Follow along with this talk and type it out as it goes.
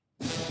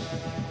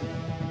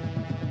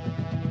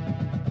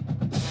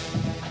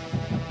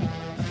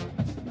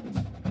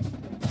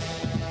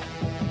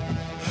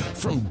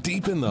From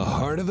deep in the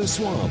heart of the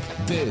swamp,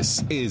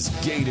 this is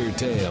Gator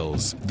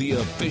Tales, the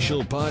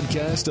official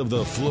podcast of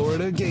the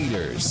Florida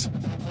Gators.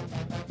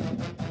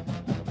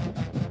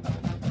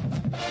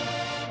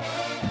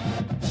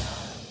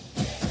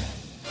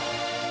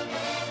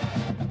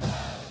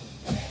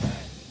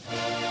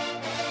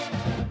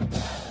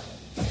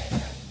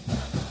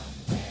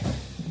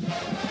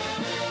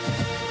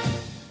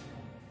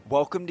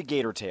 Welcome to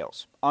Gator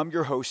Tales. I'm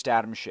your host,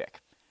 Adam Schick.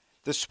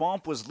 The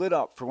swamp was lit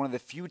up for one of the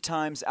few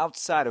times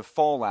outside of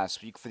fall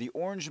last week for the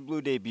Orange and Blue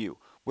debut,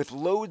 with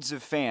loads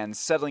of fans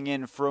settling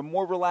in for a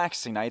more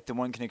relaxing night than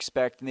one can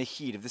expect in the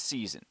heat of the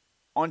season.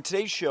 On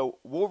today's show,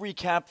 we'll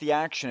recap the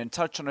action and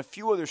touch on a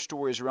few other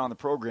stories around the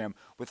program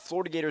with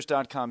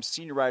FloridaGators.com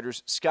senior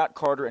writers Scott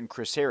Carter and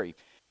Chris Harry.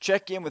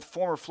 Check in with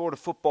former Florida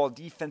football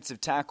defensive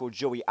tackle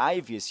Joey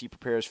Ivey as he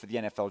prepares for the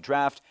NFL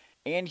draft,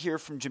 and hear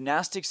from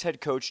gymnastics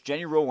head coach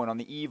Jenny Rowland on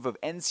the eve of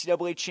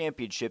NCAA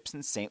championships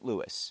in St.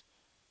 Louis.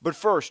 But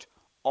first,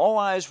 all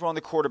eyes were on the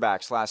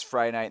quarterbacks last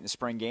Friday night in the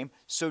spring game,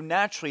 so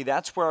naturally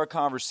that's where our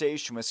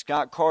conversation with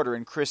Scott Carter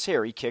and Chris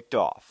Harry kicked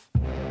off.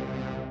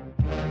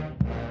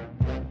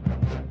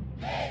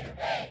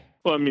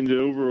 Well, I mean, the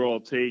overall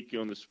take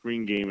on the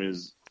spring game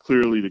is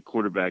clearly the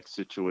quarterback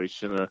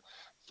situation.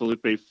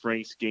 Felipe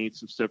Franks gained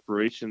some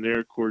separation there,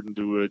 according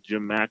to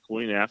Jim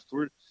McElwain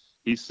afterward.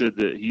 He said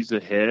that he's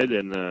ahead,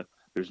 and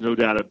there's no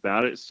doubt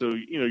about it. So,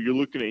 you're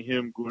looking at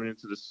him going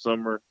into the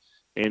summer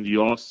and the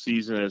off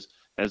season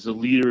as a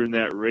leader in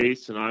that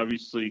race. And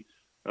obviously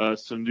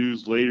some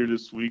news later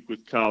this week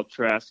with Kyle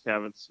Trask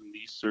having some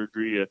knee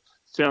surgery.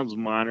 Sounds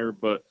minor,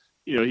 but,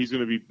 he's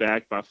going to be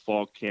back by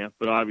fall camp.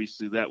 But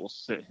obviously that will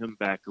set him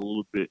back a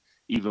little bit,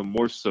 even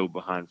more so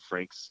behind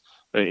Franks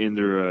in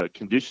their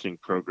conditioning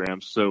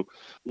program. So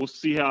we'll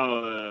see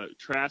how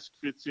Trask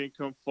fits in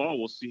come fall.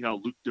 We'll see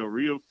how Luke Del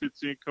Rio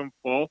fits in come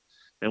fall.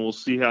 And we'll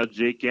see how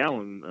Jake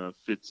Allen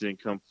fits in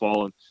come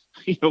fall.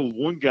 And,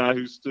 one guy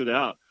who stood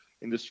out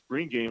in the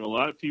spring game, a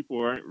lot of people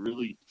aren't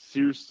really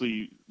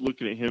seriously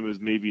looking at him as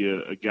maybe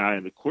a guy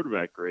in the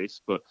quarterback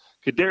race, but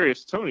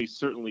Kadarius Toney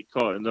certainly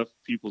caught enough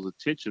people's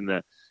attention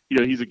that,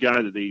 he's a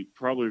guy that they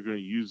probably are going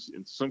to use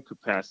in some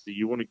capacity.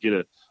 You want to get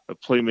a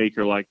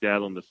playmaker like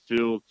that on the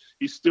field.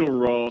 He's still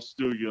raw,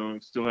 still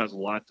young, still has a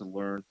lot to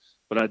learn,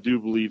 but I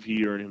do believe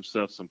he earned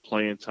himself some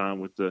playing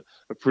time with a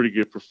pretty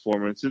good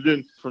performance. And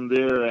then from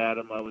there,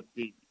 Adam, I would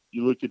think,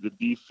 you look at the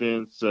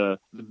defense, the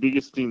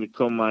biggest thing that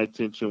caught my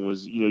attention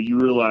was, you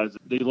realize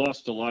they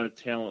lost a lot of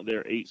talent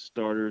there, 8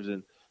 starters,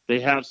 and they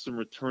have some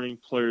returning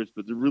players,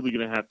 but they're really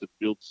going to have to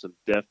build some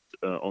depth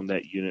on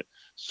that unit,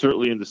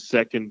 certainly in the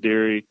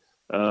secondary,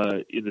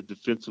 in the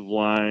defensive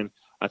line.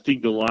 I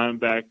think the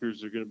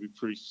linebackers are going to be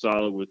pretty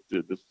solid with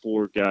the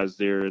 4 guys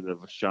there, and the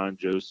Vashawn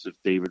Joseph,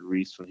 David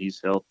Reese when he's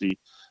healthy.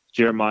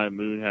 Jeremiah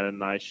Moon had a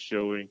nice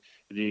showing,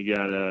 and then you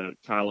got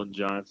Kylan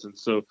Johnson.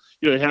 So,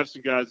 they have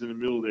some guys in the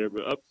middle there,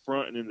 but up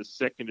front and in the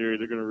secondary,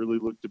 they're going to really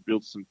look to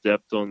build some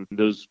depth on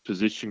those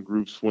position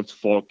groups once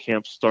fall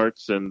camp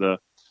starts. And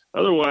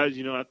otherwise,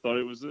 I thought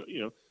it was a,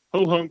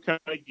 ho-hum kind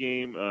of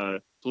game.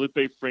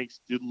 Felipe Franks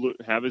did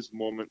have his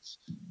moments,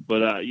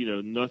 but,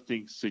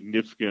 nothing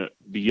significant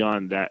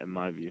beyond that in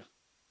my view.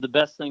 The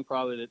best thing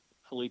probably that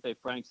Felipe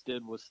Franks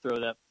did was throw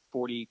that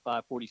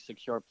 45,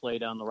 46-yard play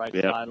down the right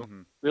side.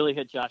 Mm-hmm. Really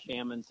hit Josh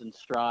Hammonds in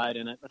stride,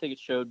 and I think it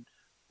showed a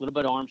little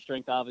bit of arm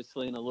strength,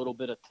 obviously, and a little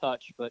bit of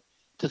touch. But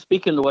to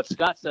speak into what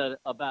Scott said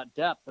about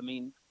depth, I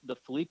mean, the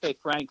Felipe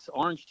Franks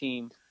Orange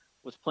team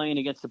was playing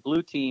against a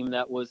blue team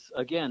that was,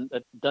 again,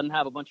 that doesn't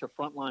have a bunch of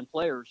frontline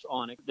players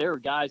on it. There are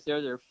guys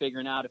there that are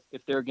figuring out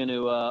if they're going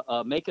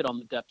to make it on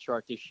the depth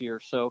chart this year.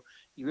 So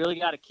you really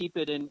got to keep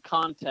it in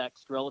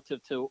context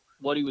relative to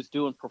what he was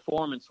doing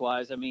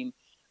performance-wise. I mean,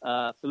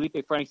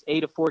 Felipe Franks,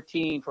 8 of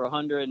 14 for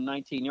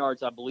 119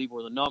 yards, I believe,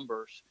 were the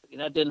numbers.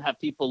 And that didn't have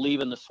people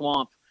leaving the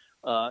swamp,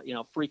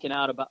 freaking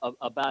out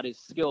about his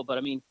skill. But,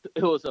 I mean,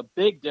 it was a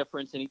big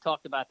difference, and he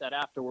talked about that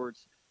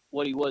afterwards,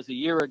 what he was a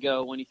year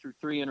ago when he threw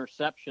 3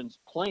 interceptions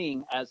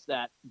playing as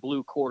that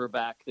blue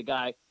quarterback, the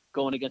guy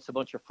going against a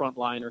bunch of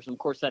frontliners. And, of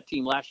course, that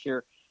team last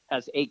year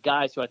has 8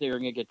 guys who I think are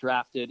going to get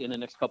drafted in the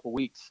next couple of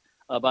weeks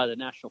by the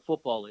National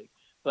Football League.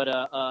 But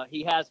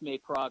he has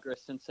made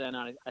progress since then.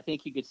 I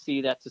think you could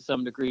see that to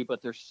some degree,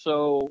 but there's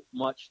so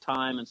much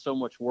time and so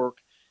much work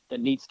that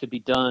needs to be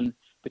done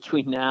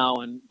between now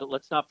and –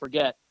 let's not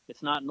forget,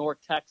 it's not North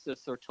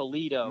Texas or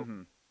Toledo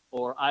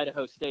or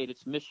Idaho State.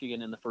 It's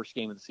Michigan in the first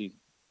game of the season.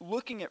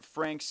 Looking at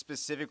Franks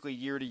specifically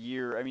year to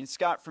year, I mean,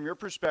 Scott, from your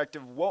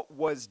perspective, what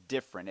was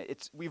different?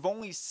 We've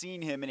only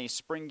seen him in a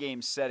spring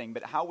game setting,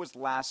 but how was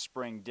last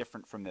spring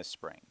different from this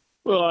spring?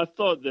 Well, I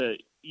thought that,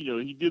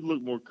 he did look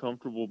more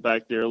comfortable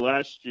back there.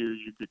 Last year,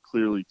 you could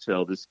clearly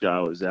tell this guy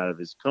was out of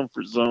his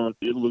comfort zone.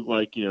 It looked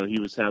like, he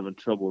was having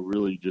trouble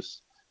really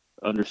just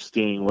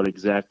understanding what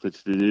exactly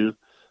to do.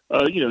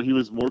 He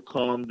was more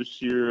calm this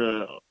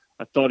year.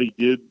 I thought he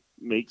did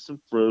make some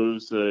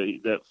throws.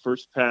 That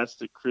first pass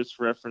that Chris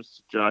referenced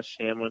to Josh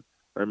Hammond,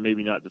 or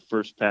maybe not the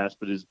first pass,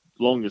 but his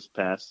longest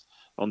pass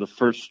on the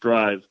first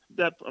drive.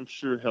 That, I'm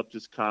sure, helped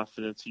his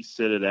confidence. He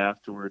said it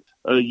afterward.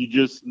 You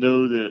just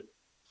know that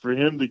for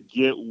him to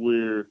get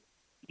where,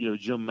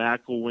 Jim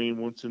McElwain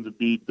wants him to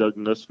be, Doug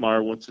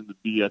Nussmeier wants him to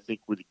be, I think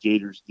where the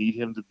Gators need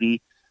him to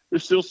be,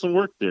 there's still some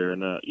work there.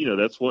 And,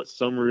 that's what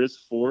summer is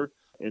for.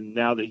 And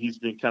now that he's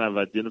been kind of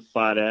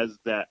identified as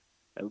that,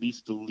 at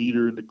least the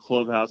leader in the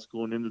clubhouse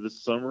going into the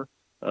summer,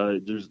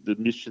 the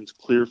mission's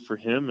clear for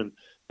him.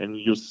 And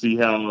you'll see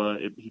how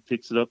he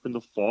picks it up in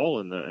the fall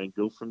and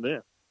go from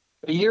there.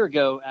 A year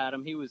ago,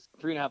 Adam, he was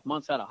 3.5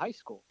 months out of high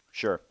school.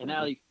 Sure. And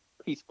now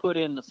he's put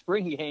in the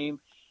spring game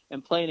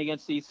and playing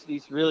against these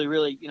really,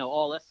 really,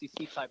 all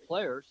SEC type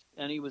players.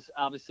 And he was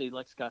obviously,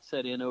 like Scott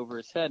said, in over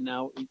his head.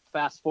 Now,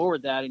 fast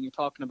forward that, and you're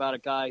talking about a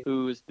guy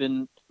who has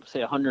been, say,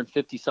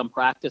 150 some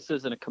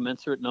practices and a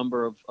commensurate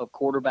number of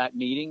quarterback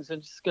meetings,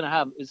 and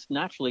is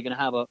naturally going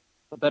to have a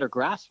better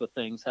grasp of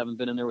things, having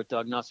been in there with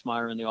Doug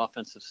Nussmeier and the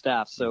offensive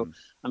staff. So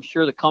I'm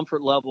sure the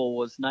comfort level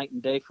was night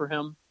and day for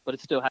him, but it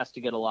still has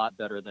to get a lot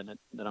better than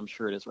I'm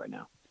sure it is right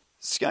now.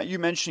 Scott, you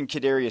mentioned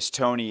Kadarius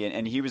Toney,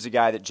 and he was a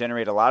guy that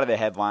generated a lot of the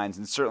headlines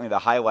and certainly the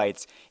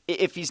highlights.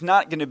 If he's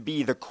not going to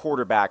be the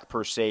quarterback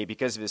per se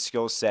because of his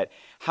skill set,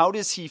 how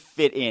does he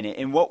fit in?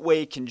 In what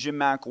way can Jim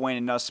McElwain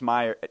and Doug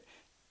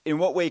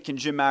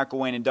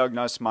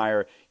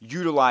Nussmeier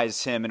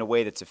utilize him in a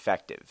way that's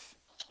effective?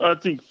 I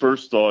think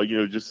first of all,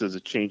 just as a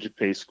change of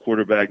pace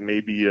quarterback,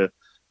 maybe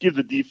give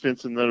the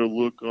defense another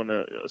look on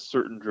a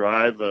certain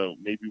drive,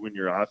 maybe when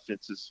your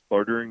offense is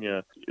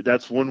sputtering.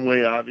 That's one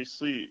way,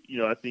 obviously.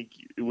 I think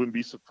it wouldn't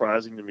be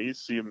surprising to me to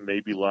see him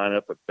maybe line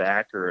up a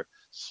back or a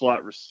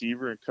slot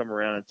receiver and come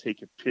around and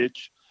take a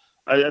pitch.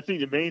 I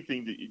think the main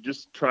thing that you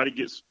just try to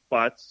get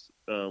spots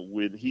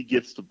when he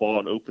gets the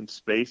ball in open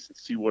space and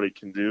see what it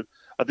can do.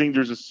 I think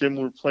there's a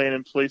similar plan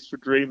in place for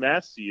Dre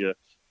Massey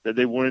that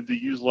they wanted to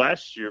use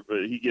last year,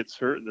 but he gets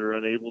hurt and they're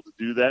unable to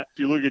do that. If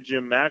you look at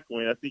Jim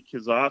McElwain, I think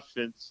his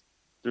offense,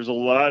 there's a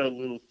lot of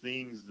little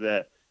things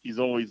that he's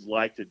always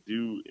liked to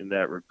do in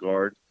that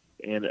regard.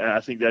 And I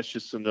think that's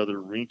just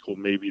another wrinkle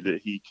maybe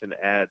that he can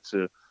add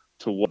to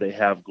what they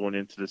have going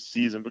into the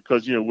season.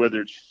 Because, whether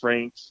it's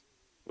Franks,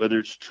 whether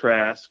it's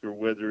Trask, or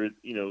whether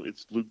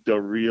it's Luke Del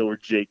Rio or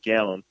Jake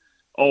Allen,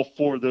 all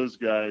four of those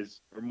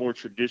guys are more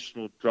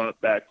traditional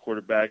drop-back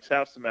quarterbacks,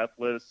 have some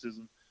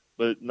athleticism,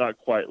 but not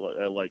quite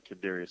like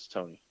Kadarius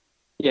Toney.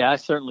 Yeah, I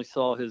certainly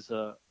saw his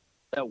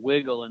that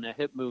wiggle and that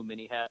hip movement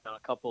he had on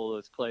a couple of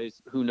those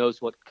plays. Who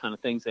knows what kind of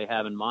things they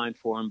have in mind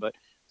for him, but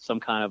some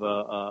kind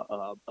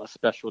of a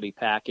specialty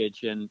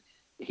package. And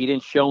he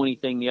didn't show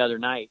anything the other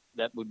night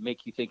that would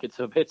make you think it's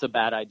a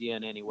bad idea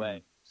in any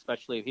way,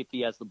 especially if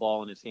he has the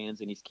ball in his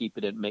hands and he's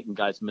keeping it and making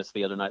guys miss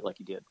the other night like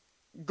he did.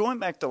 Going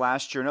back to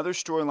last year, another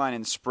storyline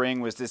in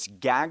spring was this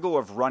gaggle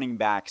of running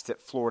backs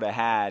that Florida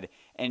had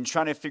and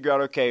trying to figure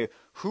out, okay,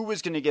 who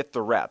was going to get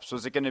the reps?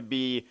 Was it going to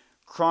be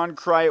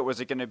Cronkrite? Was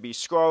it going to be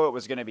Scarlett?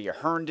 Was it going to be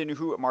Herndon?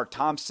 Mark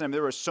Thompson? I mean,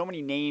 there were so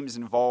many names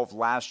involved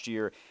last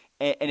year.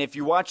 And if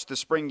you watch the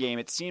spring game,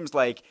 it seems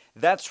like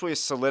that's really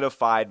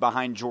solidified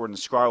behind Jordan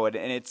Scarlett.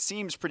 And it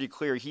seems pretty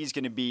clear he's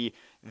going to be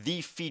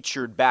the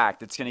featured back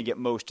that's going to get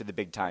most of the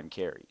big-time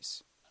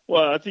carries.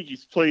 Well, I think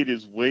he's played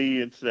his way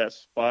into that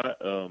spot.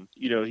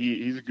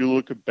 He's a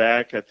good-looking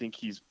back. I think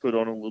he's put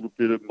on a little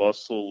bit of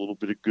muscle, a little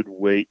bit of good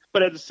weight.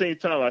 But at the same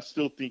time, I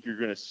still think you're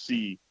going to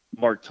see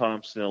Mark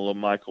Thompson and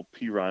LaMichael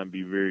Pirine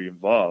be very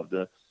involved.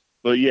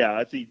 But, yeah,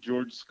 I think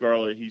Jordan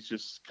Scarlett, he's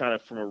just kind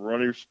of from a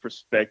runner's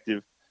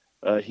perspective,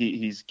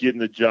 he's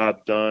getting the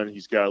job done.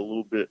 He's got a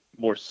little bit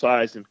more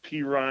size than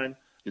Pirine.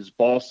 His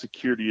ball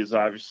security is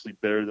obviously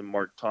better than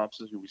Mark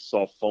Thompson, who we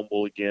saw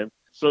fumble again.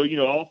 So,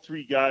 all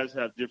three guys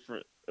have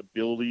different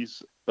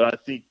abilities, but I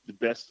think the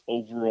best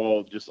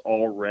overall, just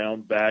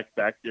all-around back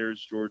there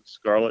is Jordan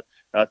Scarlett.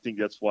 I think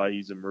that's why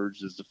he's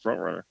emerged as the front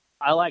runner.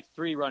 I like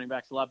three running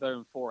backs a lot better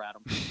than four,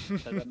 Adam.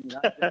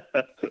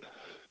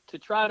 To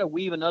try to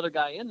weave another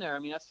guy in there,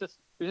 there's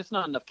just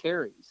not enough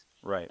carries.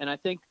 Right. And I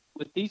think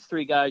with these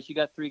three guys, you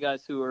got three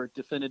guys who are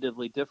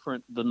definitively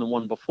different than the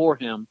one before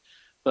him.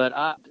 But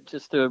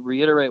just to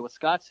reiterate what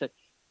Scott said,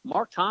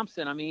 Mark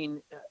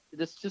Thompson,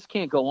 this just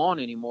can't go on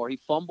anymore. He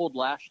fumbled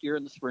last year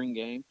in the spring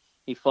game.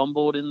 He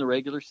fumbled in the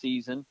regular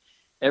season.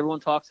 Everyone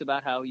talks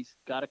about how he's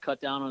got to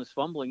cut down on his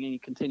fumbling, and he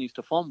continues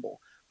to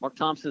fumble. Mark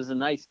Thompson is a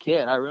nice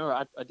kid. I remember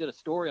I did a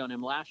story on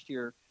him last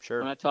year. Sure.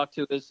 When I talked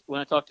to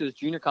his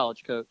junior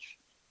college coach.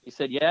 He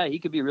said, yeah, he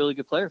could be a really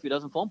good player if he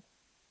doesn't fumble.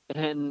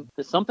 And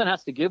something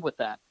has to give with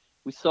that.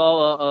 We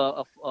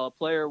saw a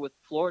player with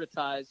Florida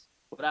ties,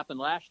 what happened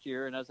last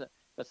year, and as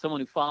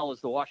someone who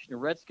follows the Washington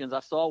Redskins, I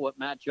saw what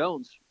Matt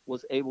Jones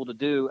was able to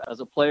do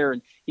as a player,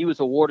 and he was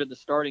awarded the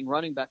starting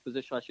running back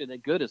position. I should say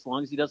good as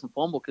long as he doesn't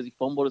fumble, because he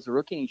fumbled as a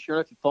rookie. And sure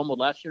enough, he fumbled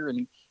last year and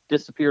he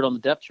disappeared on the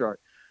depth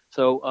chart.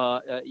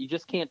 So you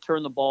just can't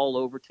turn the ball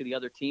over to the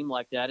other team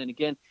like that. And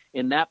again,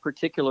 in that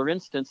particular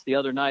instance, the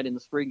other night in the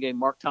spring game,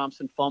 Mark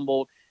Thompson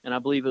fumbled, and I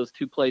believe it was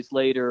 2 plays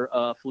later,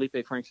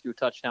 Felipe Franks threw a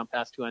touchdown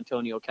pass to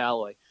Antonio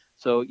Callaway.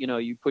 So,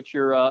 you put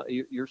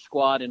your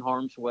squad in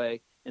harm's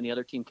way, and the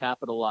other team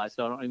capitalized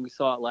on it. And we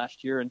saw it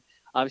last year, and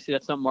obviously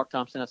that's something Mark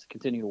Thompson has to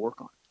continue to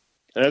work on.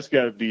 And that's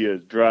got to be a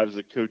drives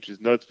the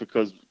coaches nuts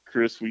because,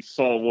 Chris, we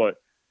saw what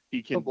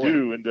he can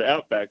do in the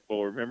Outback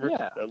Bowl, remember?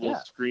 Yeah, that little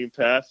screen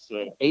pass.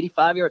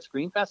 85-yard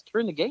screen pass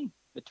turned the game.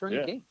 It turned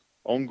the game.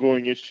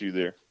 Ongoing issue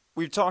there.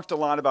 We've talked a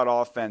lot about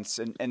offense,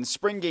 and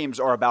spring games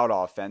are about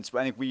offense.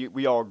 I think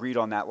we all agreed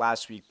on that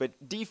last week.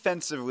 But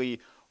defensively,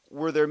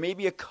 were there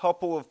maybe a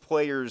couple of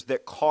players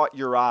that caught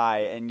your eye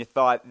and you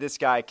thought this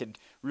guy could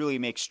really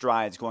make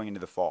strides going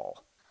into the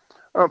fall?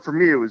 For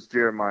me, it was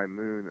Jeremiah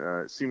Moon.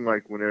 It seemed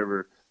like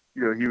whenever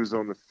he was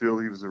on the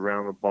field, he was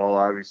around the ball.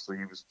 Obviously,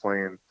 he was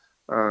playing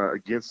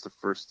against the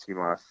first team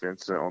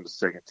offense on the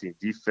second team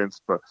defense,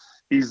 but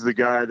he's the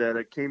guy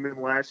that came in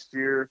last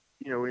year.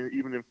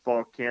 Even in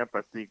fall camp,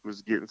 I think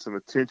was getting some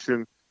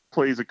attention.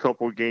 Plays a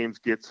couple of games,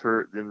 gets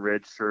hurt, then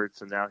red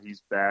shirts, and now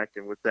he's back.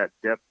 And with that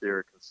depth there,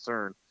 a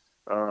concern.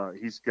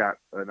 He's got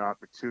an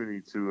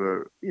opportunity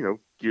to,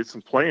 get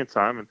some playing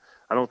time, and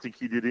I don't think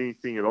he did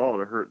anything at all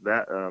to hurt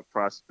that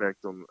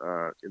prospect in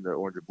the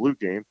orange and blue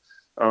game.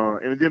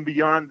 And then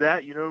beyond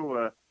that,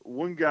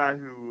 one guy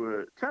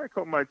who kind of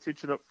caught my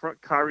attention up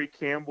front, Kyrie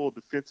Campbell,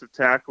 defensive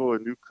tackle, a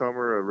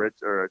newcomer,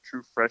 a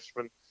true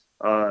freshman.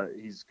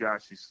 He's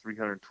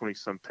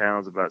 320-some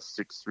pounds, about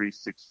 6'3",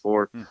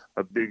 6'4",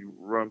 a big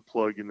run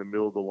plug in the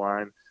middle of the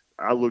line.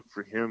 I look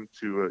for him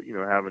to,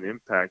 have an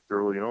impact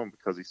early on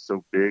because he's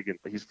so big, and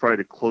he's probably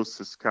the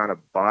closest kind of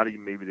body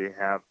maybe they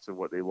have to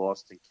what they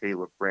lost in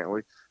Caleb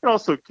Brantley. And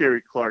also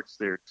Kerry Clark's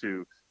there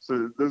too.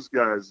 So those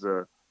guys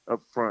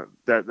up front,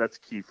 that's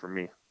key for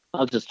me.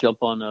 I'll just jump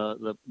on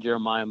the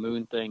Jeremiah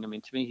Moon thing. I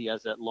mean, to me, he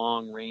has that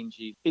long,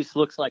 rangy. He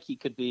looks like he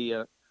could be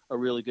a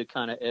really good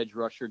kind of edge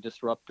rusher,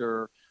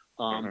 disruptor.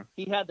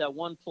 He had that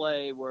one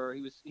play where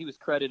he was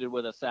credited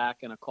with a sack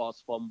and a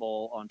caused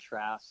fumble on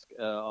Trask.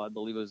 I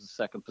believe it was the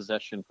second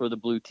possession for the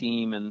blue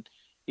team, and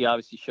he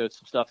obviously showed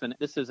some stuff. And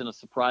this isn't a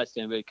surprise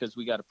to anybody because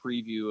we got a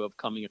preview of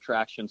coming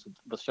attractions with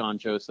LaShawn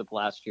Joseph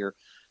last year,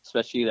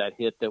 especially that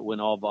hit that went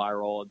all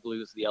viral. I believe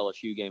it was the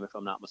LSU game, if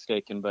I'm not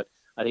mistaken. But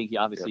I think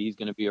he's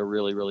going to be a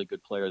really, really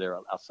good player there,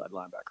 outside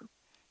linebacker.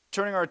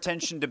 Turning our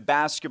attention to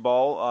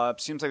basketball,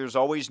 seems like there's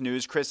always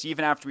news. Chris,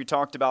 even after we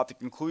talked about the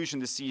conclusion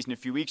of the season a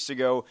few weeks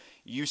ago,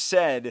 you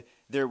said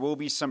there will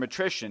be some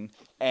attrition,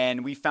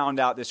 and we found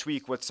out this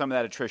week what some of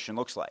that attrition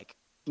looks like.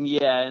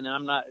 Yeah, and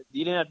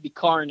you didn't have to be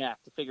Karnak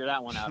to figure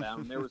that one out,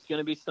 Adam. There was going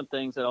to be some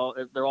things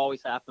there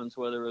always happens,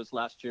 whether it was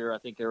last year, I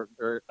think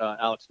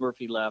Alex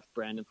Murphy left,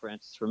 Brandon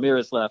Francis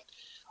Ramirez left.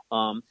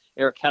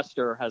 Eric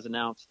Hester has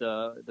announced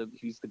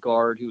he's the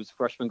guard, who was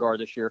freshman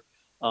guard this year.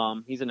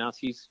 He's announced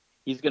he's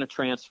going to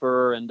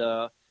transfer, and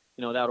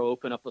that'll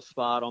open up a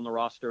spot on the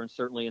roster and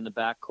certainly in the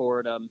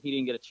backcourt. He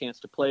didn't get a chance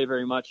to play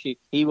very much.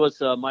 He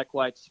was Mike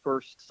White's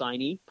first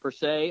signee per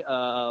se,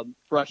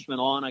 freshman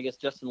on. I guess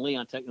Justin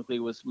Leon technically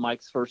was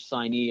Mike's first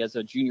signee as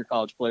a junior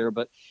college player,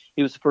 but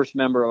he was the first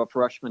member of a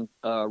freshman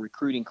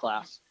recruiting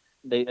class.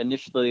 They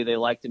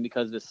liked him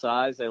because of his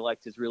size. They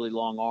liked his really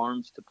long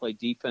arms to play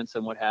defense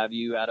and what have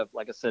you. Out of,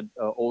 like I said,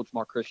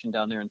 Oldsmar Christian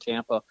down there in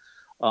Tampa.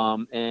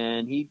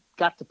 And he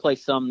got to play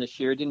some this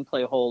year. Didn't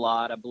play a whole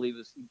lot. I believe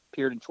he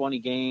appeared in 20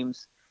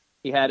 games.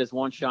 He had his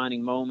one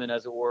shining moment,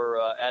 as it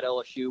were, at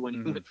LSU when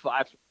he went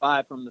 5 for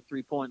 5 from the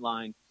 3-point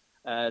line.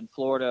 And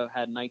Florida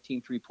had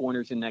 19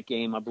 3-pointers in that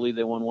game. I believe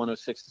they won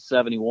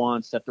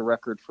 106-71, set the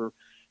record for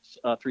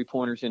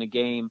 3-pointers in a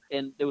game.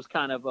 And it was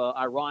kind of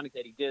ironic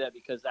that he did that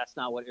because that's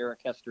not what Eric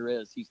Hester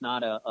is. He's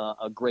not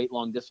a great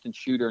long-distance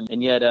shooter,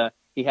 and yet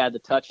he had the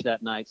touch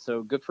that night.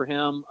 So good for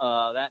him.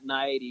 That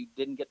night, he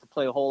didn't get to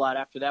play a whole lot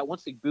after that.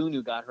 Once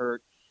Igbunu got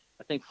hurt,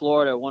 I think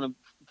one of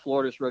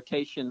Florida's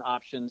rotation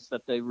options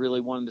that they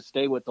really wanted to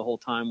stay with the whole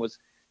time was,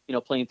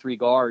 playing 3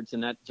 guards,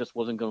 and that just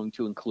wasn't going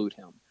to include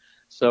him.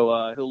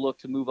 So he'll look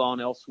to move on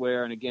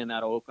elsewhere, and again,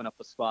 that'll open up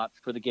a spot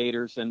for the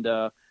Gators, and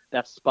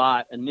that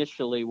spot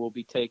initially will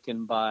be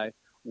taken by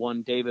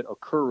one David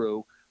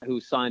Okuru, who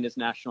signed his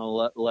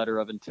national letter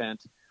of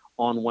intent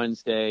on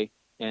Wednesday,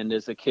 and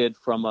is a kid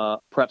from a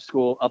prep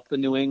school up in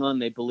New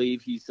England. They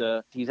believe he's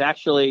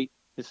actually,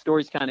 his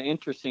story's kind of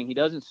interesting. He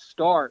doesn't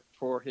start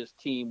for his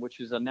team, which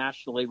is a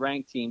nationally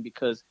ranked team,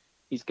 because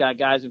he's got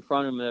guys in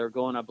front of him that are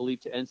going, I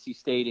believe, to NC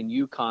State and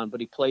UConn, but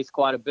he plays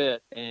quite a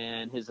bit.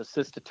 And his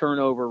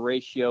assist-to-turnover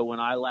ratio, when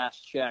I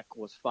last checked,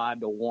 was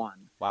 5-1.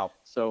 Wow.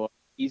 So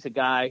he's a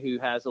guy who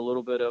has a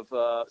little bit of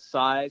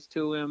size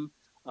to him,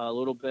 a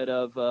little bit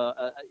of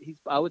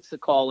I would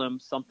call him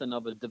something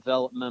of a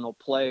developmental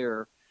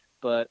player.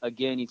 But,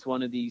 again, he's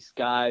one of these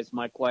guys,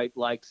 Mike White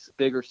likes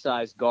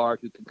bigger-sized guard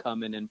who can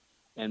come in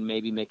and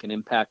maybe make an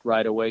impact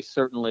right away.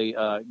 Certainly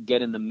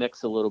get in the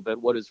mix a little bit.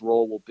 What his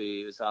role will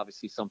be is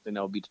obviously something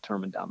that will be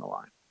determined down the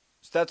line.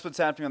 So that's what's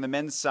happening on the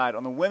men's side.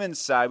 On the women's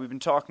side, we've been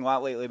talking a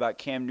lot lately about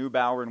Cam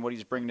Neubauer and what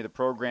he's bringing to the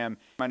program.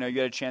 I know you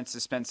had a chance to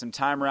spend some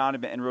time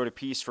around and wrote a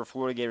piece for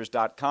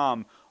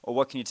FloridaGators.com.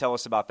 What can you tell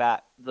us about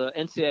that? The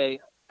NCAA,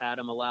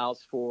 Adam,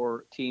 allows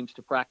for teams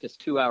to practice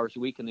 2 hours a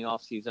week in the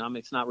off season. I mean,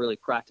 it's not really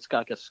practice,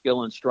 like a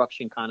skill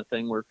instruction kind of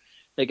thing where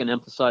they can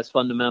emphasize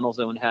fundamentals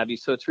and what have you.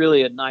 So it's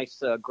really a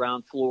nice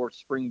ground floor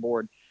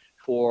springboard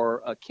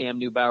for Cam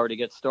Newbauer to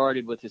get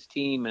started with his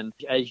team. And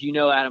as you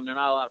know, Adam, there are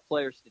not a lot of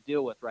players to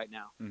deal with right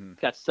now. Mm-hmm. He's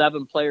got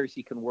 7 players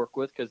he can work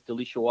with because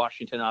Delisha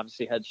Washington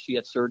obviously had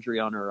surgery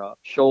on her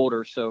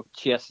shoulder, so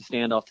she has to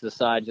stand off to the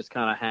side, just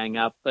kind of hang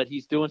out. But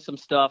he's doing some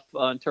stuff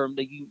in terms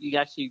that you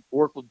actually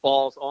work with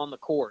balls on the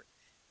court.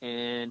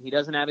 And he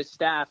doesn't have his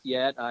staff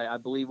yet. I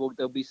believe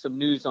there'll be some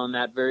news on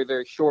that very,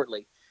 very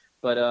shortly.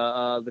 But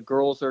the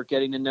girls are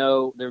getting to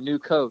know their new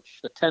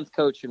coach, the 10th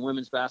coach in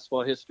women's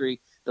basketball history,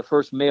 the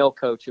first male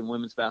coach in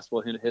women's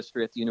basketball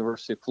history at the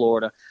University of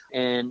Florida.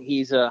 And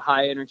he's a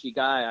high-energy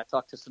guy. I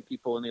talked to some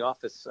people in the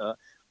office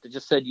that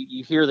just said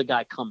you hear the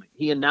guy coming.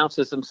 He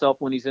announces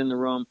himself when he's in the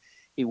room.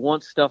 He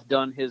wants stuff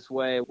done his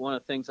way. One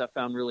of the things I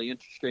found really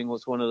interesting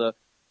was one of the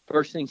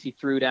first things he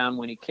threw down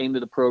when he came to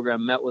the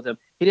program, met with him.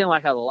 He didn't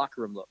like how the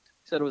locker room looked.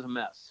 He said it was a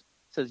mess.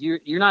 He says, you're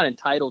not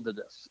entitled to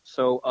this.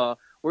 So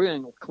we're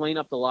going to clean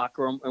up the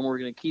locker room, and we're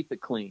going to keep it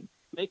clean.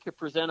 Make it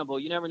presentable.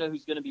 You never know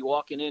who's going to be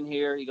walking in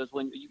here. He goes,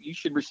 when you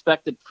should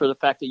respect it for the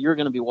fact that you're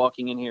going to be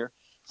walking in here.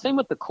 Same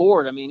with the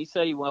court. I mean, he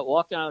said he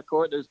walked down the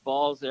court. There's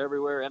balls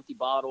everywhere, empty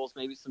bottles,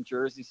 maybe some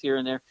jerseys here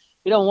and there.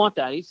 He don't want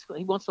that. He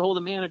wants to hold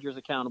the managers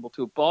accountable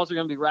to it. Balls are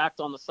going to be racked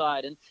on the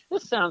side. And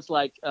this sounds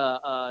like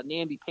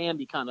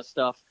namby-pamby kind of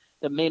stuff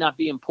that may not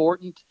be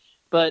important.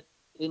 But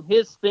in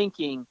his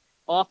thinking,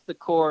 off the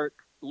court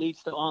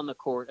leads to on the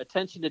court.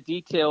 Attention to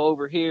detail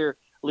over here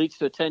leads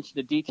to attention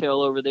to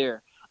detail over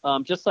there.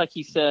 Just like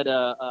he said,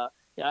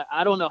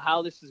 I don't know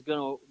how this is going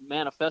to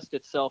manifest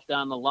itself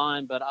down the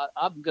line, but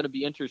I'm going to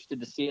be interested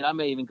to see it. I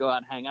may even go out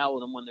and hang out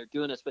with them when they're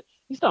doing this. But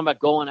he's talking about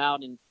going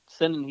out and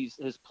sending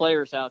his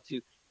players out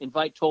to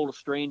invite total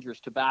strangers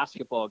to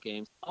basketball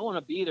games. I want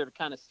to be there to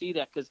kind of see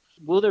that, because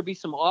will there be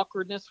some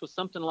awkwardness with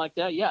something like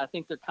that? Yeah, I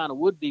think there kind of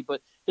would be.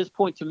 But his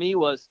point to me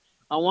was,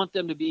 I want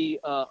them to be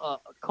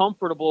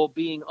comfortable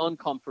being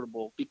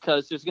uncomfortable,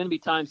 because there's going to be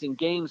times in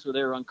games where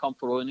they're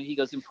uncomfortable. And he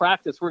goes, in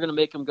practice, we're going to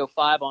make them go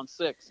 5-on-6.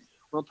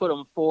 We're going to put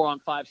them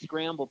 4-on-5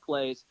 scramble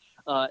plays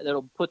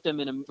that'll put them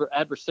in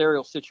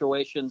adversarial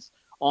situations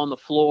on the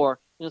floor.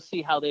 You'll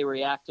see how they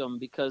react to them,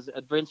 because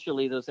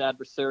eventually those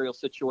adversarial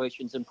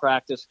situations in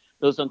practice,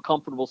 those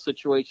uncomfortable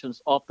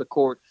situations off the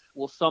court,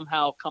 will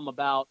somehow come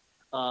about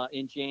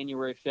in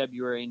January,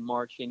 February, and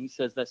March. And he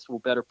says this will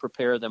better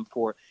prepare them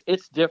for it.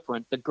 It's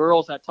different. The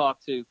girls I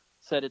talked to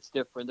said it's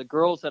different. The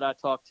girls that I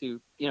talked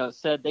to,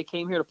 said they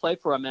came here to play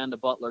for Amanda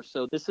Butler.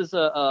 So this is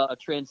a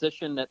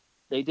transition that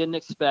they didn't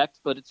expect,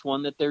 but it's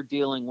one that they're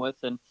dealing with.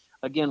 And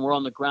again, we're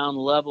on the ground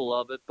level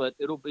of it, but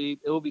it'll be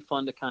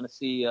fun to kind of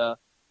see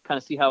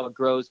how it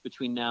grows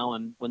between now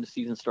and when the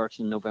season starts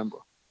in November.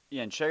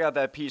 Yeah, and check out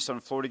that piece on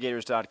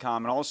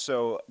FloridaGators.com, and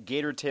also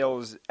Gator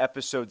Tales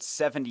episode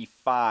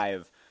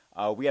 75.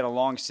 We had a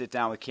long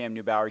sit-down with Cam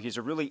Newbauer. He's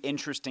a really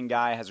interesting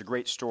guy, has a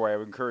great story. I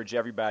would encourage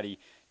everybody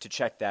to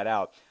check that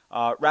out.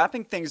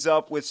 Wrapping things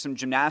up with some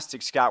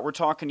gymnastics, Scott, we're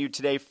talking to you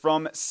today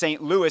from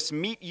St. Louis.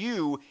 Meet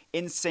you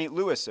in St.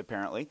 Louis,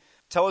 apparently.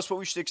 Tell us what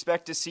we should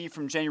expect to see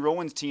from Jenny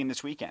Rowland's team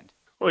this weekend.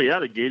 Well, yeah,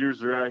 the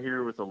Gators are out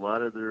here with a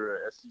lot of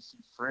their SEC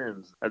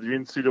friends at the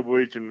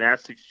NCAA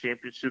Gymnastics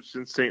Championships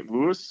in St.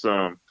 Louis.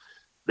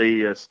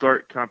 They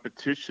start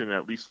competition,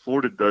 at least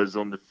Florida does,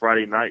 on the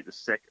Friday night, the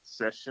second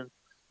session.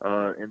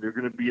 And they're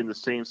going to be in the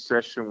same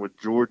session with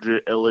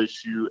Georgia,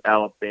 LSU,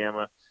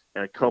 Alabama,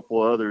 and a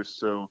couple others.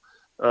 So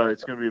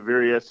it's going to be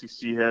very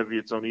SEC heavy.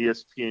 It's on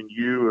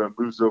ESPNU.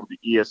 Moves over to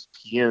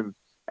ESPN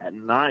at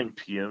 9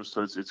 p.m.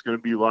 So it's going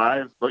to be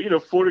live. But,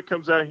 Florida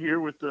comes out here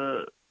with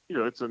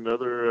it's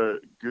another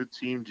good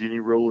team. Jenny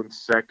Rowland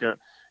second.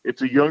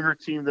 It's a younger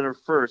team than her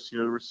first.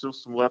 There were still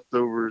some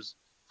leftovers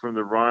from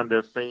the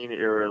Rhonda Fain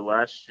era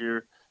last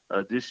year.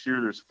 This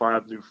year there's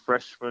 5 new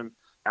freshmen.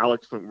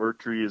 Alex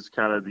McMurtry is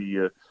kind of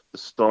the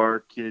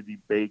star. Kennedy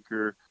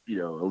Baker,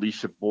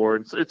 Alicia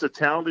Bourne. So it's a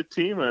talented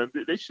team.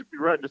 They should be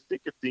right in the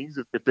thick of things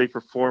if they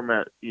perform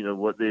at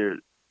what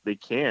they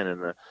can.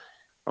 And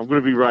I'm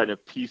going to be writing a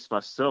piece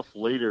myself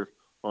later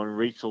on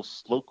Rachel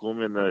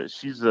Slocum, and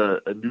she's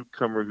a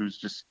newcomer who's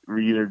just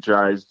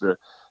re-energized the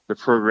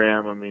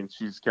program. I mean,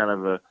 she's kind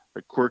of a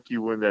quirky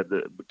one that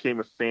became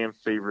a fan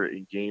favorite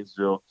in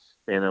Gainesville,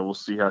 and we'll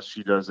see how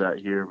she does out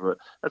here. But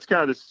that's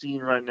kind of the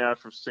scene right now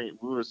from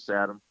St. Louis,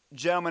 Adam.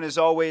 Gentlemen, as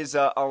always,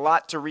 a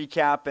lot to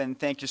recap, and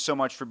thank you so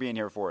much for being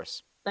here for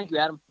us. Thank you,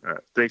 Adam. All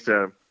right. Thanks,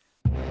 Adam.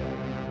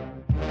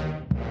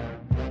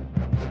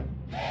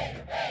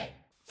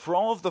 For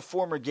all of the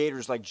former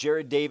Gators like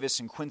Jared Davis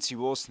and Quincy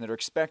Wilson that are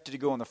expected to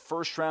go in the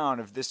first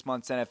round of this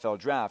month's NFL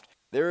draft,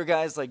 there are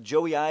guys like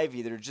Joey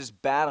Ivey that are just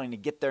battling to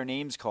get their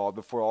names called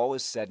before all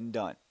is said and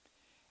done.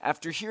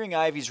 After hearing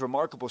Ivey's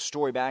remarkable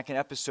story back in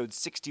episode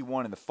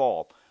 61 in the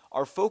fall,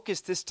 our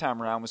focus this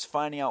time around was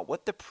finding out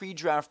what the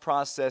pre-draft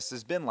process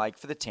has been like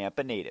for the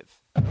Tampa native.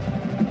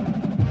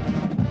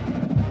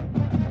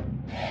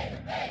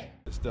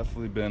 It's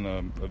definitely been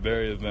a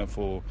very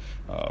eventful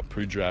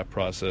pre-draft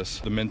process.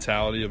 The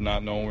mentality of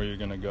not knowing where you're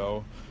going to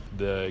go,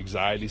 the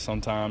anxiety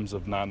sometimes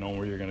of not knowing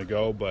where you're going to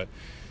go, but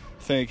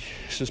think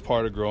it's just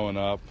part of growing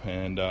up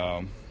and,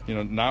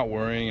 not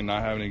worrying and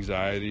not having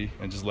anxiety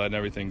and just letting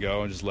everything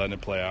go and just letting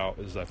it play out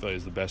I feel like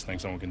is the best thing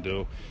someone can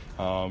do.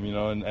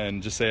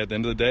 And just say at the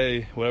end of the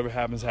day, whatever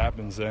happens,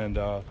 happens. And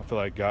I feel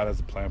like God has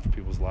a plan for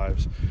people's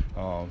lives.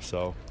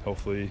 So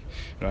hopefully,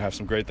 I have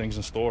some great things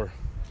in store.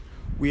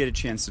 We had a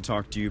chance to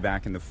talk to you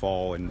back in the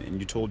fall, and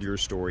you told your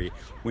story.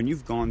 When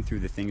you've gone through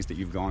the things that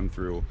you've gone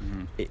through,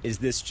 is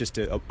this just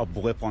a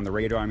blip on the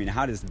radar? I mean,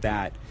 how does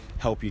that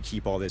help you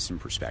keep all this in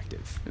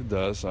perspective? It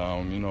does.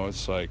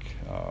 It's like,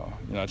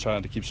 I try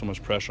not to keep so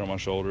much pressure on my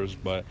shoulders,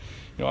 but,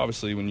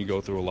 obviously when you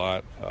go through a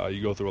lot,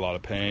 you go through a lot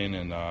of pain,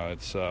 and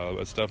it's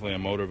definitely a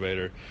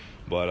motivator.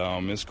 But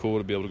it's cool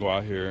to be able to go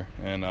out here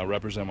and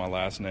represent my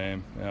last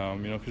name,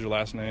 because your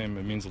last name,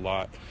 it means a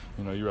lot.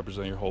 You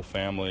represent your whole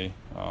family.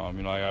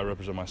 I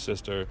represent my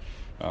sister.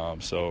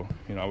 So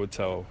I would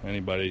tell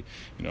anybody,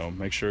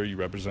 make sure you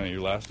represent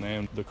your last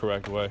name the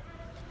correct way.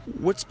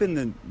 What's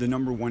been the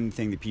number one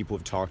thing that people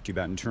have talked to you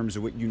about in terms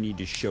of what you need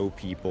to show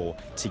people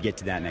to get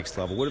to that next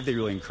level? What have they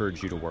really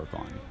encouraged you to work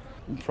on?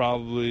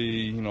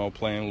 Probably,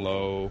 playing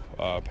low,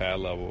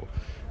 pad level.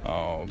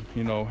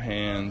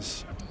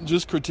 Hands,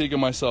 just critiquing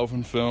myself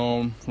in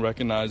film,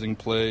 recognizing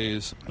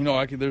plays.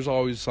 There's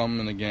always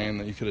something in the game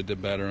that you could have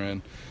did better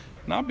in.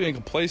 Not being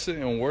complacent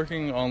and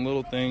working on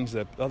little things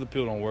that other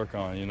people don't work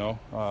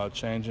on,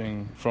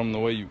 changing from the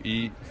way you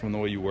eat, from the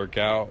way you work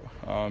out,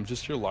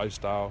 just your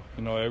lifestyle.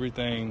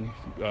 Everything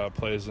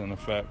plays an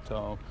effect.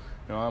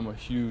 I'm a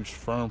huge,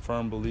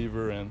 firm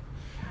believer in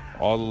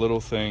all the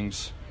little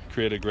things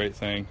create a great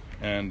thing.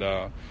 And,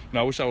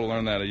 I wish I would have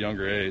learned that at a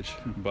younger age.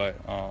 But,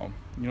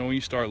 when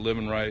you start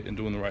living right and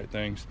doing the right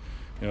things,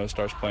 it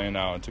starts playing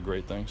out into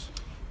great things.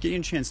 Getting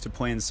a chance to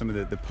play in some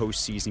of the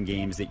postseason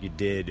games that you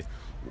did,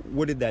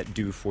 what did that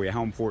do for you?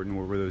 How important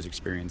were those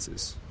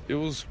experiences? It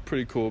was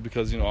pretty cool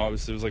because,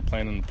 obviously it was like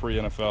playing in the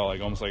pre-NFL,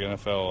 like almost like an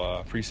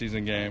NFL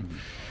preseason game.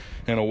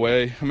 In a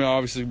way,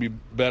 obviously it'd be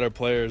better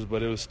players,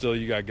 but it was still,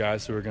 you got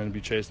guys who are going to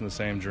be chasing the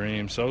same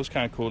dream. So it was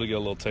kind of cool to get a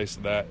little taste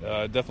of that.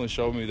 It definitely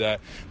showed me that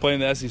playing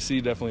the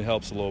SEC definitely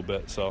helps a little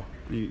bit. So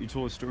you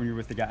told a story when you were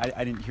with the guy.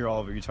 I didn't hear all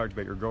of it. You talked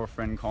about your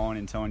girlfriend calling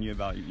and telling you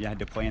about you had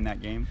to play in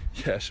that game.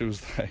 Yeah, she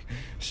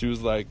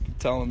was like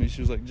telling me, she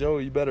was like,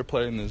 Joey, you better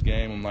play in this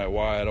game. I'm like,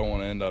 why? I don't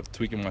want to end up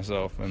tweaking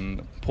myself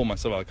and pull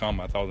myself out of the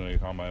combine. I thought I was going to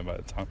be combine by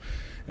the time.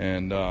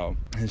 And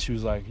she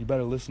was like, you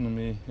better listen to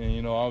me.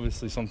 And,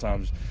 obviously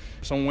sometimes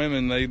some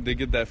women, they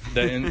get that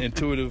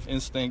intuitive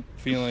instinct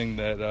feeling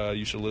that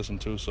you should listen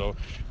to. So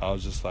I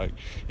was just like,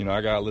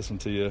 I got to listen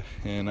to you.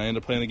 And I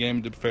ended up playing the game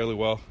and did fairly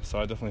well. So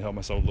I definitely helped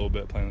myself a little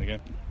bit playing the game.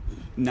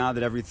 Now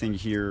that everything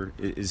here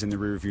is in the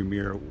rearview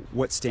mirror,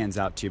 what stands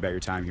out to you about your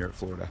time here at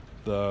Florida?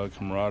 The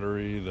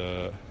camaraderie,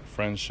 the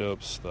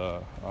friendships,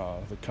 the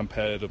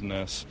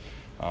competitiveness,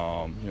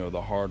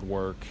 the hard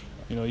work.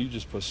 You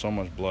just put so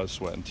much blood,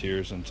 sweat, and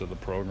tears into the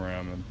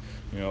program. And,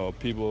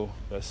 people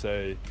that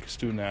say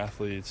student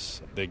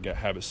athletes, they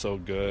have it so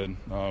good.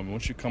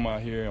 Once you come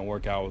out here and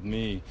work out with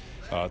me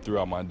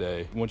throughout my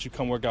day, once you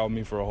come work out with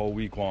me for a whole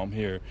week while I'm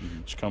here,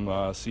 just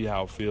come see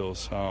how it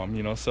feels.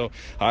 So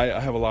I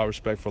have a lot of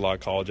respect for a lot of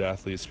college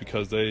athletes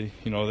because they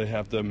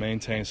have to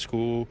maintain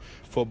school,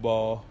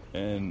 football,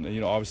 and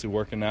obviously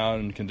working out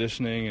and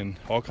conditioning and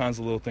all kinds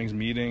of little things,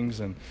 meetings,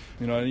 and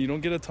you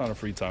don't get a ton of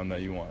free time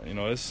that you want.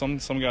 It's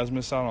some guys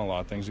miss out on a lot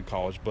of things in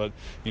college, but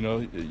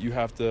you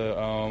have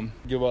to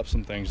give up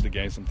some things to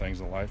gain some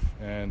things in life.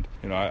 And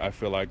I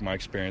feel like my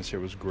experience here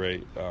was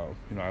great.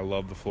 I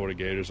love the Florida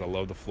Gators. I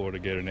love the Florida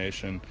Gator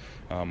Nation.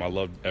 I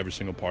love every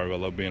single part of it. I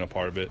love being a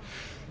part of it.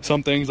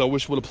 Some things I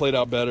wish would have played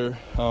out better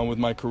with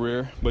my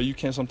career, but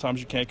sometimes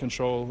you can't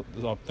control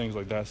things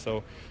like that.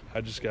 So I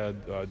just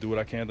got to do what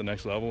I can at the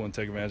next level and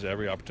take advantage of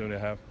every opportunity I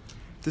have.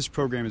 This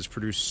program has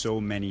produced so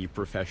many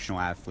professional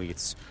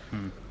athletes.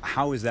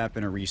 How has that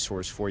been a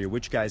resource for you?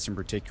 Which guys in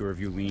particular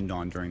have you leaned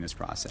on during this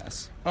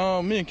process?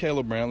 Me and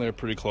Caleb Brantley are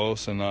pretty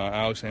close, and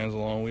Alex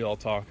Anzalone, we all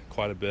talk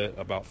quite a bit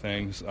about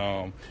things.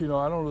 I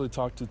don't really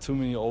talk to too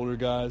many older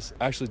guys.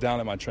 Actually,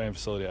 down at my training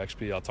facility at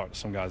XP, I'll talk to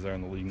some guys there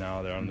in the league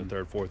now. They're on their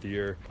third, fourth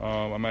year.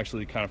 I'm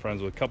actually kind of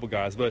friends with a couple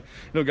guys. But,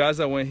 guys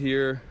that went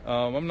here,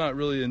 I'm not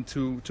really in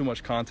too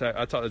much contact.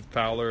 I talked to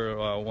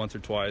Fowler once or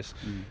twice.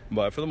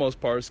 But for the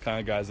most part, it's kind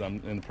of guys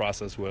I'm in the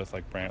process with,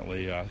 like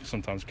Brantley,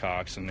 sometimes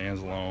Cox and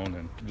Anzalone,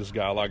 and just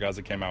got a lot of guys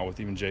that came out with,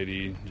 even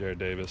JD, Jared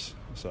Davis.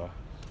 So,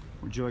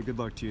 well, Joey, good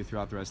luck to you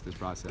throughout the rest of this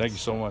process. Thank you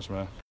so much,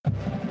 man.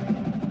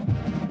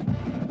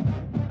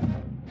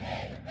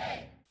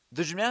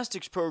 The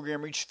gymnastics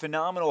program reached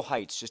phenomenal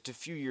heights just a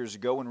few years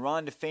ago when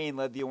Rhonda Fain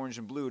led the Orange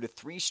and Blue to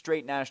 3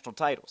 straight national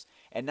titles.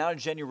 And now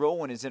Jenny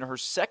Rowland is in her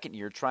second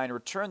year trying to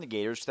return the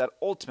Gators to that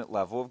ultimate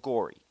level of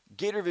glory.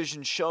 Gator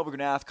Vision's Shelby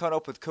Granath caught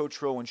up with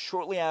Coach Rowland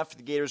shortly after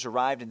the Gators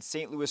arrived in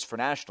St. Louis for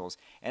nationals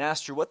and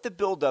asked her what the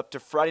build-up to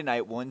Friday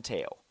night will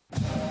entail. The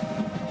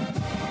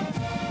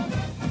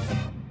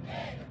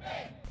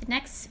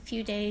next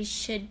few days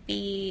should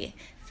be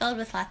filled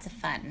with lots of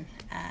fun.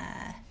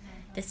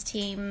 This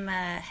team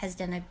has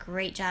done a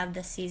great job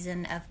this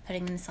season of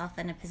putting themselves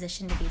in a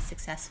position to be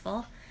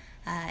successful.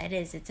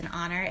 It's an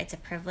honor, it's a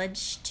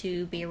privilege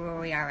to be where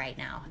we are right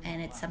now,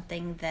 and it's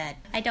something that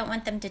I don't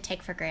want them to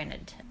take for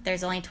granted.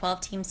 There's only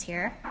 12 teams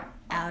here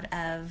out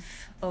of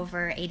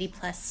over 80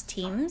 plus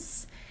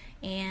teams,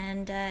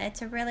 and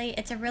it's a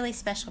really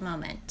special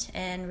moment.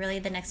 And really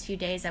the next few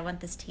days I want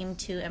this team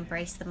to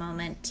embrace the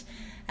moment,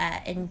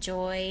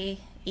 enjoy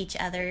each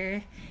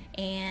other,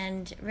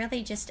 and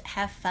really just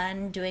have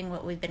fun doing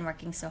what we've been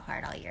working so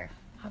hard all year.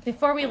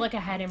 Before we look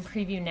ahead and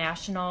preview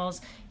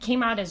nationals,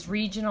 came out as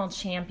regional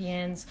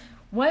champions.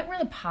 What were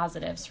the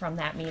positives from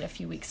that meet a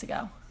few weeks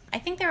ago? I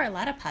think there were a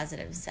lot of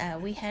positives.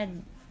 We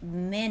had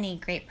many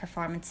great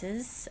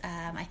performances.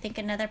 I think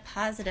another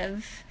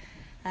positive,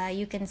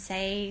 you can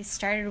say,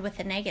 started with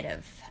a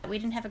negative. We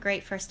didn't have a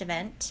great first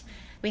event.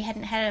 We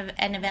hadn't had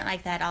an event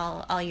like that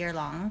all year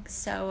long,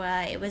 so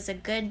it was a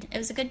good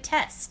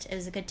test. It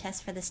was a good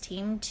test for this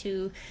team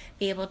to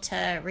be able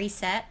to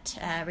reset,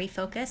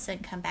 refocus,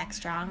 and come back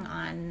strong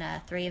on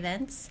 3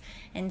 events,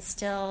 and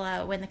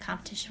still win the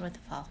competition with the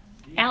fall.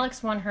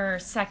 Alex won her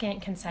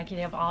second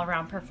consecutive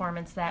all-around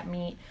performance that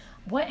meet.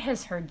 What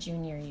has her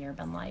junior year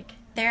been like?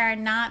 There are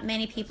not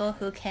many people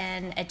who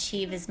can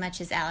achieve as much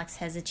as Alex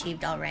has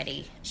achieved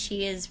already.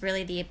 She is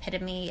really the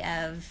epitome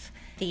of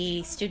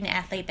the student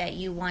athlete that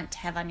you want to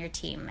have on your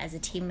team, as a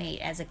teammate,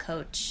 as a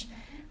coach.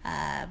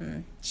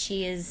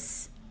 She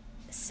is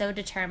so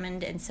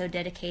determined and so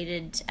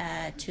dedicated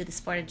to the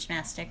sport of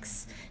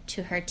gymnastics,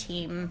 to her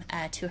team,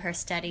 to her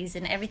studies,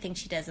 and everything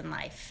she does in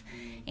life.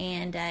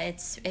 And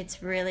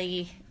it's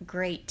really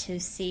great to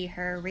see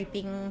her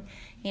reaping,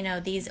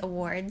 these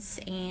awards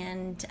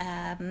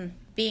and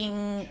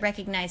being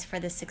recognized for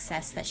the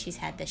success that she's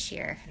had this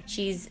year.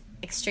 She's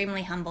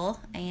extremely humble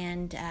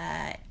and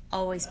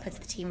always puts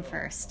the team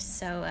first.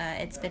 So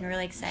it's been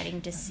really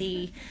exciting to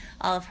see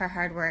all of her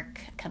hard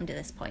work come to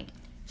this point.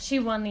 She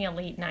won the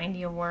Elite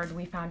 90 award,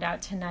 we found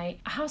out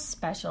tonight. How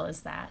special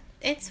is that?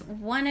 It's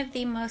one of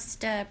the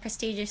most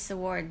prestigious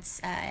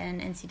awards in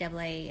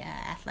NCAA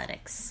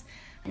athletics.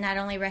 It not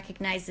only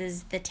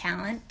recognizes the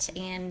talent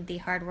and the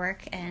hard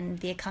work and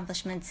the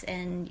accomplishments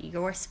in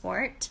your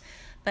sport,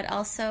 but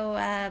also,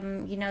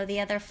 the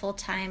other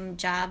full-time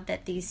job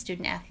that these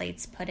student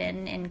athletes put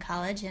in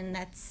college, and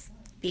that's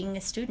being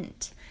a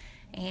student.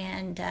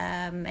 And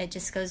it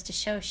just goes to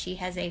show she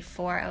has a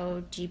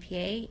 4.0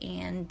 GPA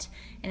and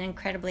an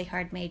incredibly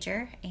hard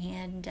major,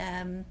 and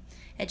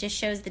it just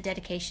shows the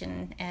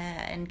dedication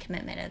and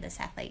commitment of this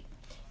athlete.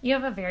 You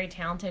have a very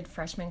talented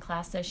freshman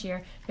class this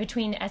year.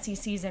 Between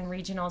SECs and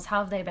regionals,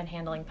 how have they been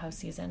handling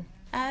postseason?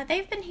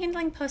 They've been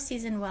handling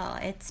postseason well.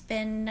 It's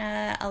been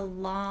a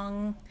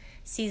long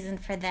season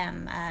for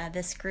them.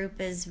 This group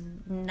is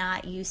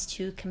not used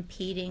to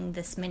competing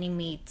this many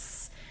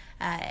meets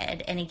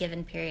at any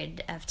given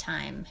period of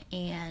time,